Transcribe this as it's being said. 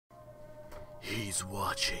He's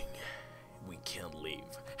watching. We can't leave.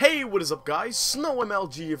 Hey, what is up, guys? Snow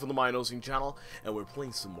MLG here from the My Nosing channel, and we're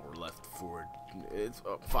playing some more Left 4.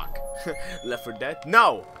 Left 4 Dead?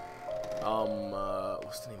 No.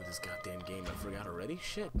 What's the name of this goddamn game? I forgot already.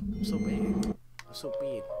 Shit, I'm so bad. I'm so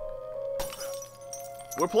bad.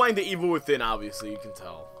 We're playing The Evil Within, obviously, you can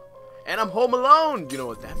tell. And I'm home alone. You know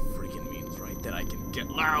what that freaking means, right? That I can get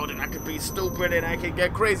loud and I can be stupid and I can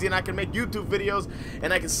get crazy and I can make YouTube videos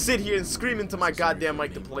and I can sit here and scream into my goddamn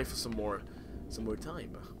mic to play for some more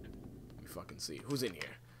time. Let me fucking see who's in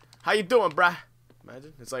here. How you doing, bruh?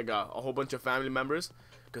 Imagine it's like a whole bunch of family members,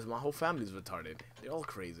 because my whole family's retarded. They're all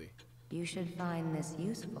crazy. You should find this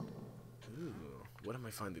useful. Ooh, what am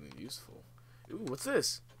I finding useful? Ooh, what's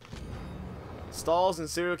this? Stalls and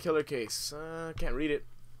serial killer case. Can't read it.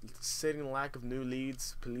 Stating lack of new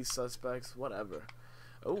leads, police suspects, whatever.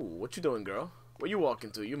 Oh, what you doing, girl? Where you walking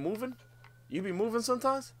to? You moving? You be moving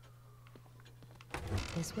sometimes?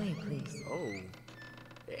 This way, please. Oh.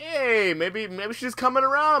 Hey, maybe she's coming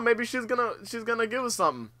around. Maybe she's gonna give us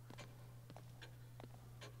something.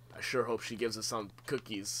 I sure hope she gives us some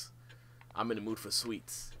cookies. I'm in the mood for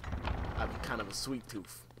sweets. I have kind of a sweet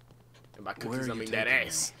tooth. And by cookies, I mean that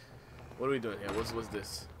ass. What are we doing here? What's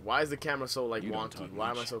this? Why is the camera so like wonky?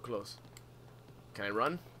 Why am I so close? Can I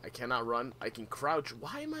run? I cannot run. I can crouch.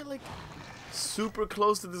 Why am I like super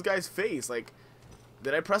close to this guy's face? Like,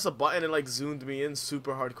 did I press a button and like zoomed me in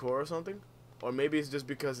super hardcore or something? Or maybe it's just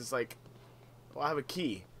because it's like, oh, I have a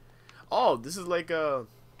key. Oh, this is like a.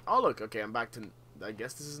 Oh look, okay, I'm back to. I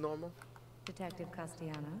guess this is normal. Detective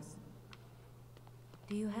Castellanos,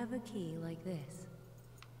 do you have a key like this?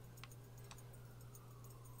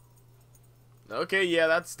 Okay, yeah,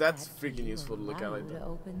 that's freaking useful to look at like to that.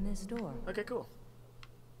 open this door. Okay, cool.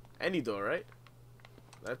 Any door, right?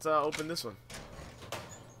 Let's open this one.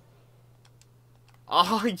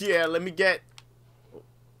 Oh yeah, let me get. Oh,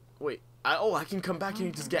 wait, I can come back here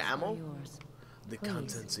and just get ammo. The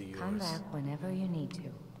contents are yours. Come back whenever you need to.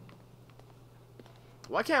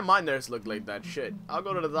 Why can't my nurse look like that? Shit, I'll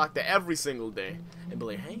go to the doctor every single day and be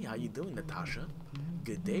like, hey, how you doing, Natasha?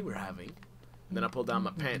 Good day we're having. And then I pull down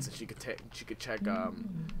my pants and she could check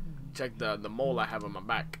the mole I have on my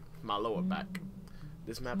back, my lower back.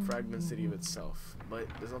 This map fragments city of itself, but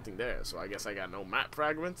there's nothing there, so I guess I got no map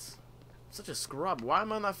fragments. I'm such a scrub. Why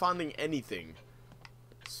am I not finding anything?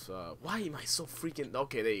 So why am I so freaking?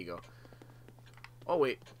 Okay, there you go. Oh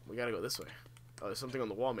wait, we gotta go this way. Oh, there's something on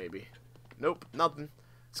the wall maybe. Nope, nothing.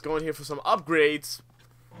 Let's go in here for some upgrades.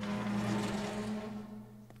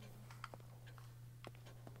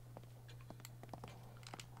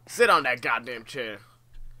 Sit on that goddamn chair.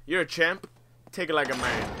 You're a champ. Take it like a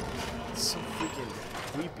man. It's so freaking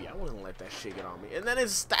creepy. I wouldn't let that shit get on me. And then it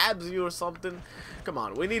stabs you or something. Come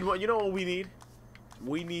on. We need what? You know what we need?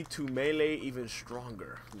 We need to melee even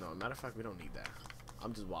stronger. No, matter of fact, we don't need that.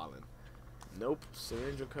 I'm just wilding. Nope.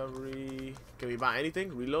 Syringe recovery. Can we buy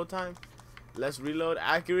anything? Reload time? Less reload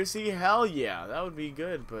accuracy? Hell yeah. That would be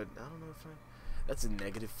good, but I don't know if I... That's a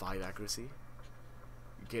 -5 accuracy.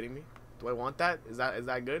 You kidding me? Do I want that? Is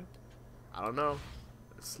that good? I don't know.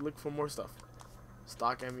 Let's look for more stuff.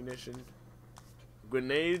 Stock ammunition.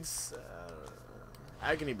 Grenades.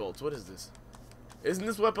 Agony bolts. What is this? Isn't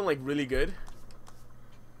this weapon like really good?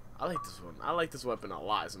 I like this one. I like this weapon a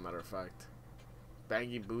lot, as a matter of fact.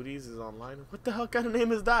 Bangy Booties is online. What the hell kind of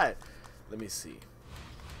name is that? Let me see.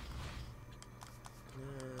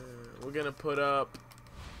 We're gonna put up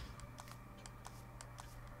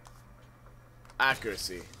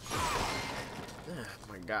accuracy. Oh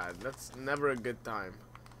my god, that's never a good time.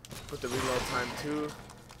 Put the reload time too.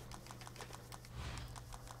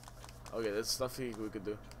 Okay, there's stuff we could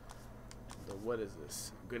do. What is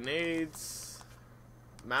this? Grenades,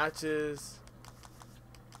 matches.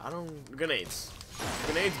 Grenades.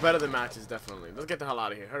 Grenades better than matches, definitely. Let's get the hell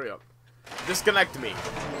out of here. Hurry up. Disconnect me.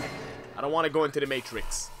 I don't want to go into the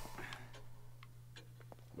Matrix.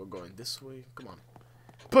 We're going this way. Come on.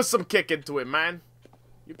 Put some kick into it, man.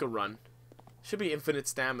 You can run. Should be infinite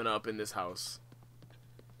stamina up in this house.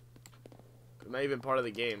 Not even part of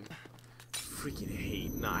the game. Freaking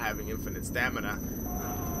hate not having infinite stamina.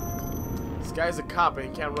 This guy's a cop and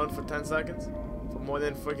he can't run for 10 seconds? For more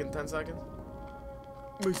than freaking 10 seconds?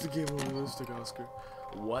 Makes the game realistic, Oscar.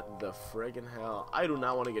 What the friggin' hell? I do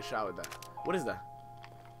not want to get shot with that. What is that?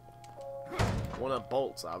 One of the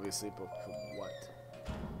bolts, obviously, but for what?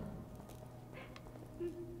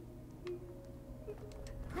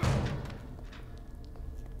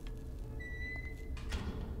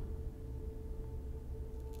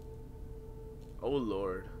 Oh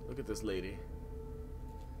lord, look at this lady.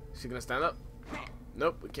 Is she gonna stand up?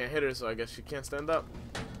 Nope, we can't hit her, so I guess she can't stand up.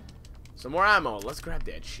 Some more ammo. Let's grab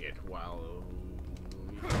that shit. Wow.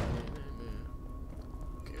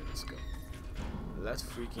 Okay, let's go. Let's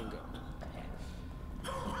freaking go.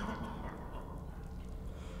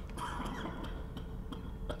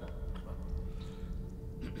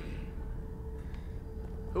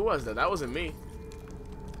 Who was that? That wasn't me.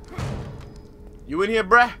 You in here,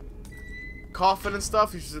 bruh? Coughing and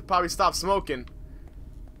stuff? You should probably stop smoking.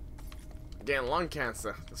 Getting lung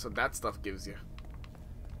cancer. That's what that stuff gives you.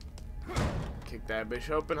 Kick that bitch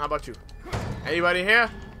open. How about you? Anybody here?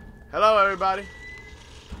 Hello, everybody.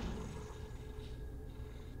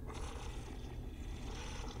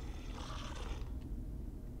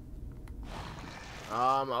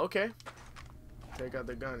 Okay. Take out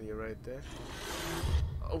the gun. You're right there.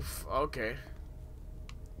 Oof, okay.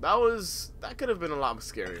 That could have been a lot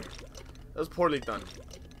scarier. That was poorly done.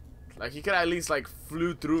 Like, he could at least, like,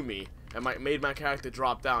 flew through me and made my character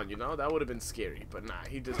drop down, you know? That would have been scary. But nah,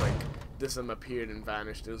 he just, like, disappeared and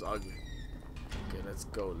vanished. It was ugly. Okay, let's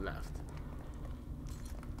go left.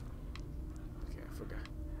 Okay, I forgot.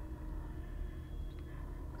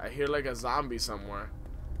 I hear, like, a zombie somewhere.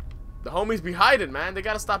 The homies be hiding, man. They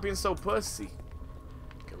gotta stop being so pussy.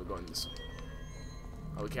 Okay, we're going this way.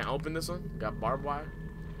 Oh, we can't open this one? Got barbed wire?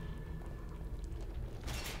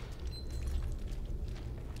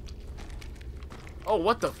 Oh,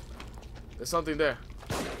 what the? There's something there.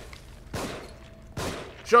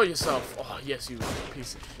 Show yourself. Oh, yes, you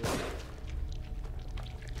piece of shit.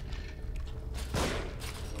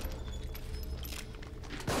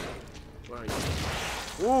 Where are you?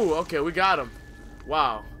 Ooh, okay, we got him.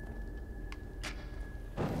 Wow.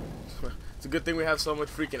 It's a good thing we have so much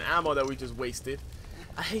freaking ammo that we just wasted.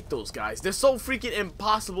 I hate those guys. They're so freaking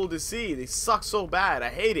impossible to see. They suck so bad. I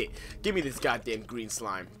hate it. Give me this goddamn green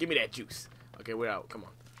slime. Give me that juice. Okay, we're out. Come on.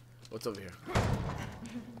 What's over here?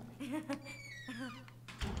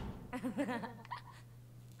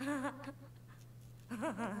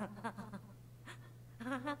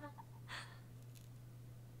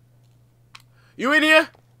 You in here?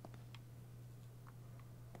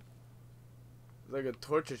 It's like a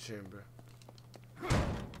torture chamber.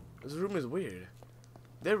 This room is weird.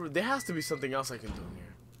 There has to be something else I can do in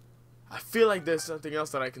here. I feel like there's something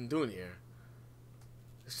else that I can do in here.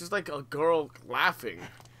 It's just like a girl laughing.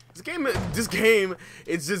 This game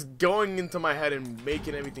is just going into my head and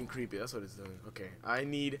making everything creepy. That's what it's doing. Okay, I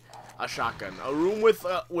need a shotgun. A room with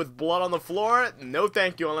blood on the floor? No,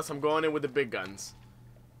 thank you. Unless I'm going in with the big guns.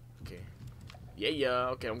 Okay. Yeah.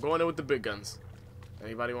 Okay, I'm going in with the big guns.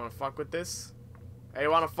 Anybody want to fuck with this? Hey,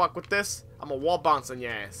 you want to fuck with this? I'm a wall bounce on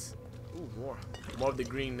your ass. Ooh, more of the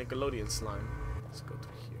green Nickelodeon slime. Let's go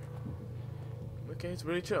through here. Okay, it's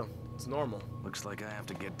really chill. It's normal. Looks like I have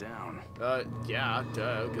to get down. Yeah,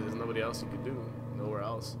 duh, because there's nobody else you could do. Nowhere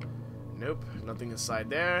else. Nope, nothing inside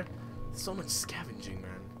there. There's so much scavenging,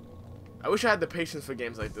 man. I wish I had the patience for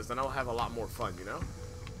games like this, then I'll have a lot more fun, you know?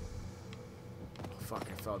 Oh, fuck,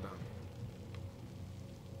 I fell down.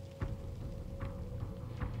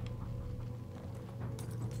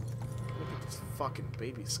 Look at this fucking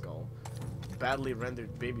baby skull. Badly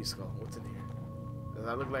rendered baby skull. What's in here? Does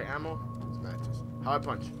that look like ammo? Those matches. How I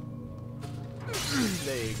punch?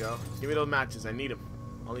 There you go. Give me those matches. I need them.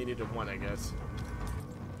 Only needed one, I guess.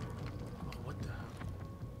 Oh, what the hell?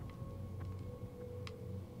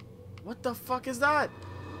 What the fuck is that?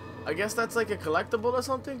 I guess that's like a collectible or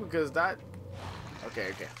something, because that...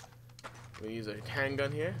 Okay. We use a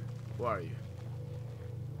handgun here. Who are you?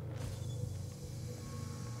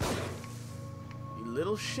 You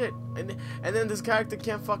little shit. And then this character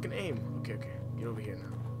can't fucking aim. Okay. Get over here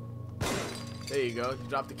now. There you go. You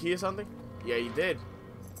dropped the key or something? Yeah, you did.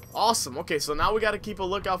 Awesome. Okay, so now we gotta keep a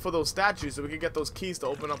lookout for those statues so we can get those keys to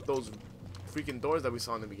open up those freaking doors that we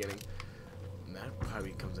saw in the beginning. And that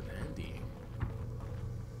probably comes in handy.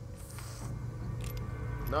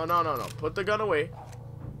 No. Put the gun away.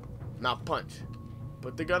 Now punch.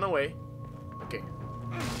 Put the gun away. Okay.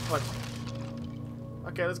 Punch.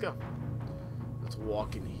 Okay, let's go. Let's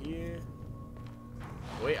walk in here.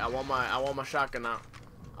 Wait, I want my shotgun out.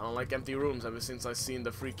 I don't like empty rooms ever since I seen the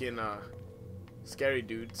freaking scary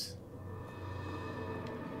dudes.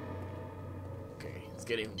 Okay, it's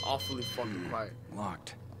getting awfully fucking quiet.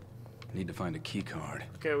 Locked. Need to find a key card.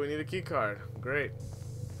 Okay, we need a key card. Great.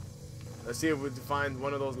 Let's see if we can find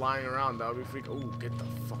one of those lying around. That would be freaking. Ooh, get the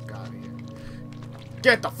fuck out of here.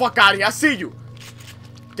 Get the fuck out of here. I see you.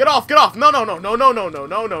 Get off. No.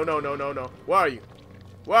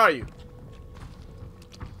 Where are you?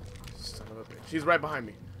 Son of a bitch. She's right behind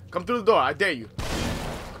me. Come through the door. I dare you.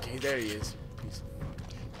 Okay, there he is. Piece of...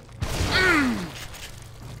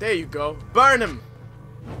 There you go. Burn him.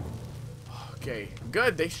 Okay,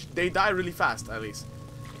 good. They die really fast, at least.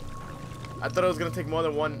 I thought it was gonna take more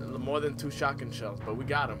than 2 shotgun shells, but we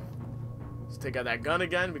got them. Let's take out that gun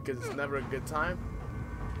again because it's never a good time.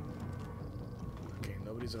 Okay,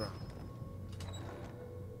 nobody's around.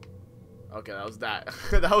 Okay, that was that.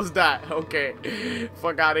 That was that. Okay,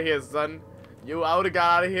 fuck out of here, son. I would have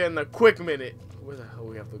got out of here in a quick minute. Where the hell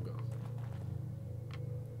we have to go?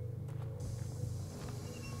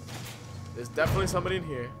 There's definitely somebody in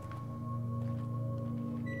here.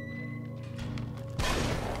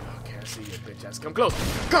 Okay, I see you, bitch ass. Come close.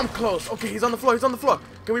 Come close. Okay, he's on the floor. He's on the floor.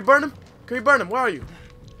 Can we burn him? Can we burn him? Where are you?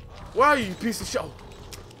 Where are you, you piece of shit? Oh.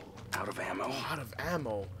 Out of ammo. Oh, out of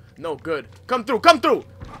ammo. No good. Come through. Come through.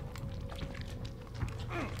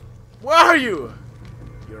 Where are you?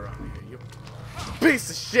 You're on here. You piece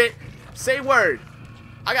of shit. Say word.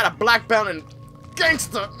 I got a black belt and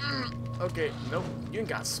gangster. Okay, nope. You ain't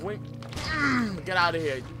got swing. Get out of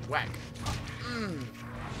here, you whack.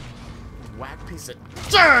 Whack piece of.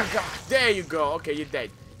 God, there you go. Okay, you're dead.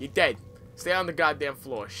 You're dead. Stay on the goddamn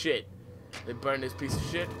floor. Shit. They burned this piece of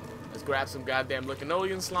shit. Let's grab some goddamn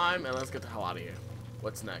linoleum slime and let's get the hell out of here.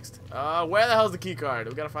 What's next? Where the hell's the key card?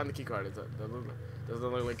 We gotta find the key card. Does it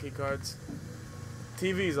look like key cards?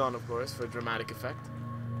 TV's on, of course, for dramatic effect.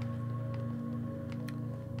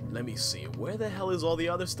 Let me see. Where the hell is all the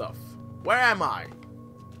other stuff? Where am I?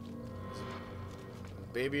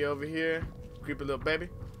 Baby over here. Creepy little baby.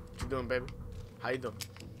 What you doing, baby? How you doing?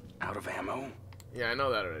 Out of ammo? Yeah, I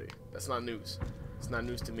know that already. That's not news. It's not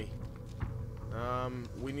news to me.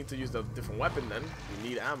 We need to use a different weapon then. We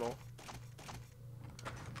need ammo.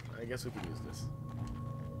 I guess we can use this.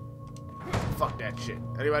 Fuck that shit.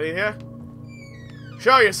 Anybody in here?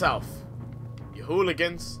 Show yourself, you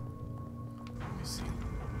hooligans. Let me see.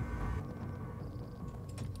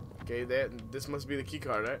 Okay, this must be the key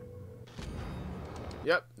card, right?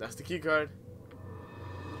 Yep, that's the key card.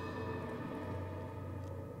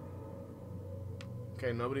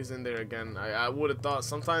 Okay, nobody's in there again. I would have thought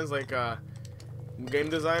sometimes, like, game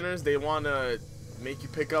designers, they want to make you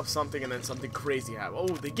pick up something and then something crazy happen. Oh,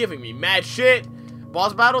 they're giving me mad shit.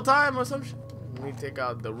 Boss battle time or some shit. Let me take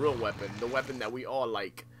out the real weapon, the weapon that we all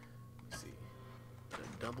like. Let's see. A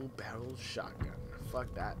double-barreled shotgun.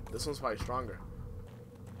 Fuck that. This one's probably stronger.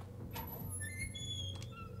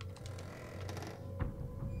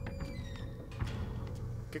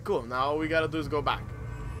 Okay, cool. Now all we gotta do is go back.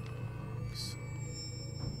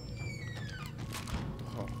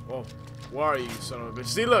 Oh, where are you, son of a bitch?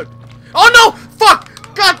 See, look. Oh no!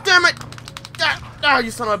 Fuck! God damn it! Ah,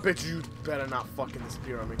 you son of a bitch! You better not fucking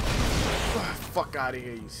disappear on me. Fuck out of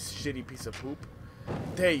here, you shitty piece of poop.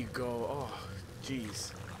 There you go. Oh,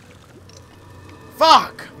 jeez.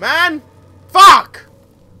 Fuck, man! Fuck!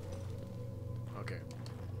 Okay.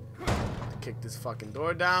 Kick this fucking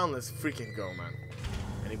door down. Let's freaking go, man.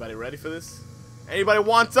 Anybody ready for this? Anybody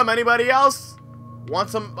want some? Anybody else?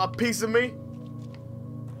 Want a piece of me?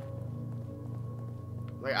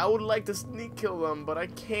 Like, I would like to sneak kill them, but I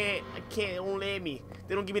can't. They won't let me.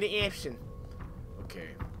 They don't give me the option. Okay.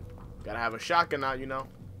 Gotta have a shotgun now, you know.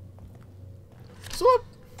 Swoop!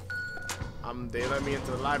 They let me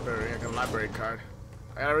into the library. I got a library card.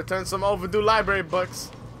 I gotta return some overdue library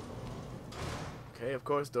books. Okay, of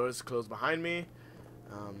course, doors closed behind me.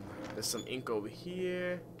 There's some ink over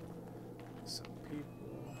here. Some people.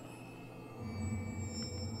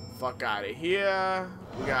 Fuck out of here.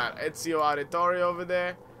 We got Ezio Auditore over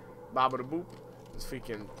there. Baba da boop. Let's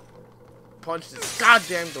freaking punch this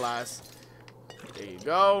goddamn glass. There you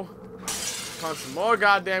go. Punch some more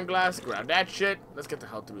goddamn glass. Grab that shit. Let's get the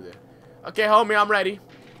hell through there. Okay, homie, I'm ready.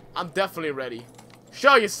 I'm definitely ready.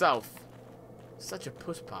 Show yourself. Such a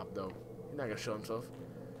push pop, though. He's not gonna show himself.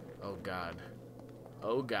 Oh, God.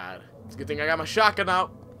 Oh, God. It's a good thing I got my shotgun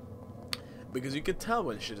out. Because you could tell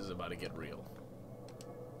when shit is about to get real.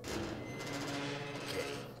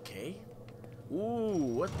 Okay.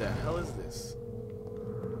 Ooh, what the hell is this?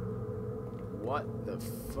 What the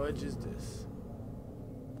fudge is this?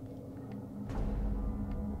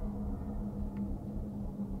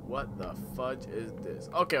 What the fudge is this?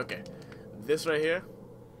 Okay. This right here.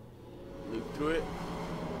 Loop through it.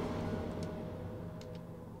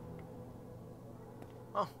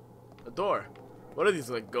 Oh, a door. What are these,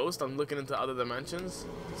 like ghosts? I'm looking into other dimensions.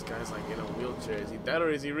 This guy's like in a wheelchair. Is he dead or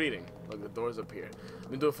is he reading? Look, the door's up here.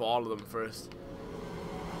 Let me do it for all of them first.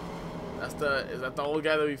 Is that the old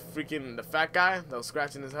guy that we freaking, the fat guy that was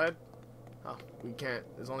scratching his head? Oh, we can't.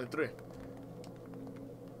 There's only 3.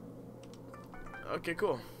 Okay,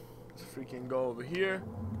 cool. Let's freaking go over here.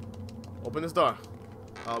 Open this door.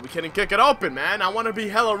 We can't kick it open, man. I want to be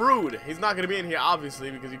hella rude. He's not going to be in here,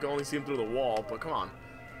 obviously, because you can only see him through the wall, but come on.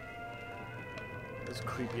 This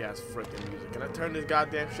creepy ass freaking music. Can I turn this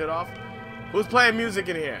goddamn shit off? Who's playing music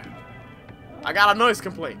in here? I got a noise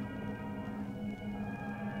complaint.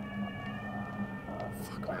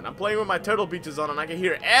 Fuck, man. I'm playing with my turtle beaches on and I can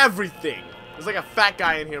hear everything. There's like a fat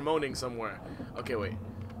guy in here moaning somewhere. Okay, wait.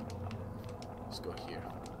 Let's go here.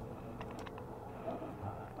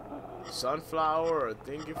 Sunflower or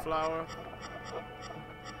thingy flower?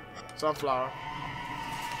 Sunflower.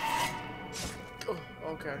 Oh,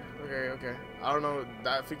 okay. I don't know.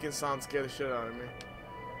 That freaking sound scared the shit out of me.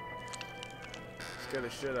 Scared the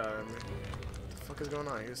shit out of me. What the fuck is going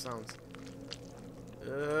on? I hear sounds.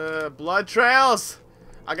 Blood trails!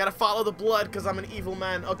 I gotta follow the blood because I'm an evil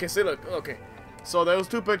man. Okay, see, look. Okay. So those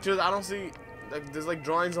two pictures, I don't see. Like, there's like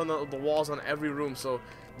drawings on the walls on every room. So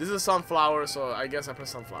this is a sunflower. So I guess I press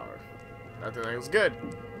sunflower. That thing is good.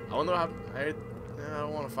 I wonder what happened. I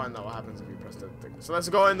don't want to find out what happens if you press that thing. So let's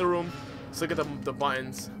go in the room. Let's look at the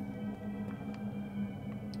buttons.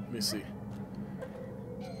 Let me see.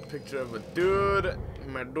 Picture of a dude.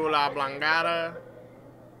 Medulla oblongata.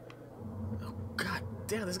 Oh, god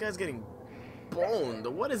damn, this guy's getting boned.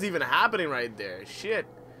 What is even happening right there? Shit.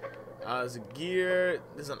 There's a gear.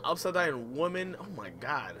 There's an upside down woman. Oh my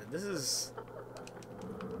god. This is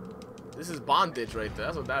bondage right there.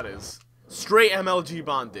 That's what that is. Straight MLG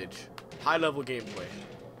bondage. High level gameplay.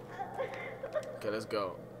 Okay, let's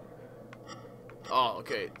go. Oh,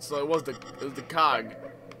 okay. So it was the cog.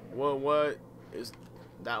 What is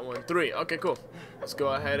that one? 3. Okay, cool. Let's go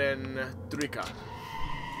ahead and 3 cog.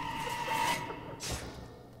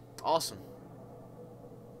 Awesome.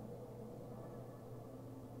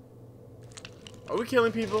 Are we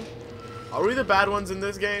killing people? Are we the bad ones in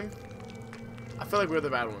this game? I feel like we're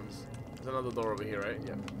the bad ones. There's another door over here, right?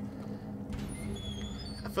 Yeah.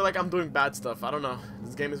 I feel like I'm doing bad stuff. I don't know.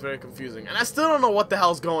 This game is very confusing. And I still don't know what the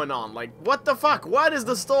hell's going on. Like, what the fuck? What is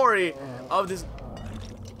the story of this?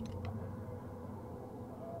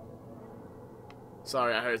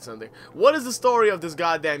 Sorry, I heard something. What is the story of this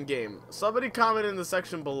goddamn game? Somebody comment in the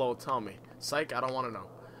section below. Tell me. Psych, I don't want to know.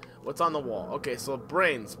 What's on the wall? Okay, so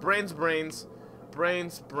brains. Brains.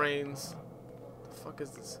 The fuck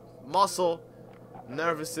is this? Muscle.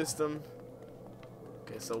 Nervous system.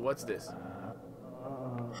 Okay, so what's this?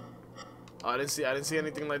 Oh, I didn't see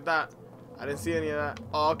anything like that. I didn't see any of that.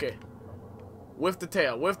 Oh, okay. With the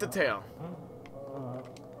tail.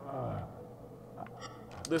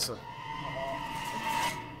 Listen.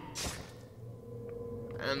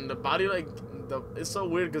 And the body, like, it's so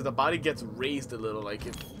weird because the body gets raised a little, like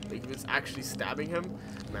if it's actually stabbing him.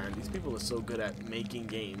 Man, these people are so good at making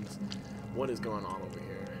games. What is going on over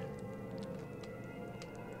here?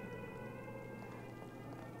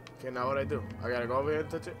 Okay, now what I do? I gotta go over here and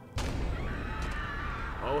touch it?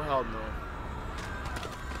 Oh, hell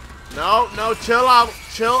no. No, chill out.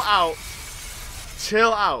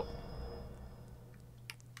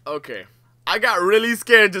 Okay. I got really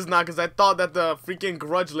scared just now because I thought that the freaking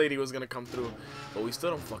grudge lady was gonna come through. But we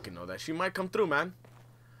still don't fucking know that. She might come through, man.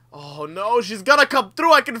 Oh, no, she's gonna come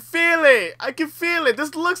through. I can feel it.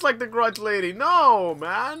 This looks like the grudge lady. No,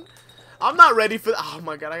 man. I'm not ready for that. Oh,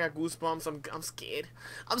 my God, I got goosebumps. I'm scared.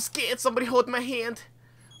 I'm scared. Somebody hold my hand.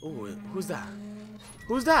 Oh, who's that?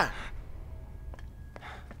 Who's that?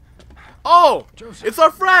 Oh, Joseph. It's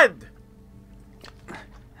our friend. Oh,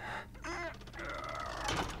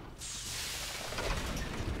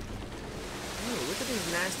 look at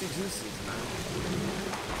these nasty juices, man.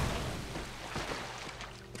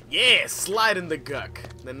 Yeah, slide in the guck.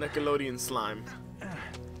 The Nickelodeon slime.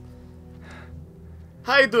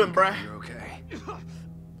 How you doing, bruh? You're okay.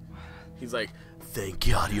 He's like, thank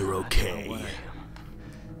God you're okay. No way.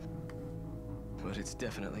 But it's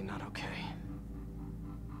definitely not okay.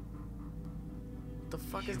 What the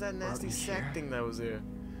fuck is that nasty sack thing that was here?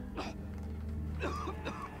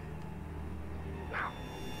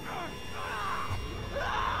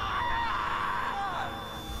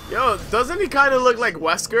 Yo, doesn't he kind of look like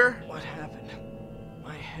Wesker? What happened?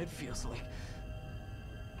 My head feels like...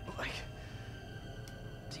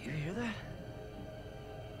 Do you hear that?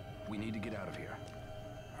 We need to get out of here.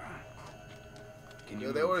 Can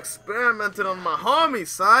you Yo, they were experimenting on my homie,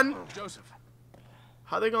 son. Joseph.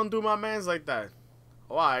 How they gonna do my mans like that?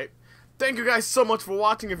 Alright. Thank you guys so much for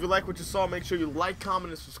watching. If you like what you saw, make sure you like,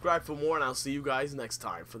 comment, and subscribe for more. And I'll see you guys next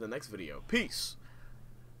time for the next video. Peace.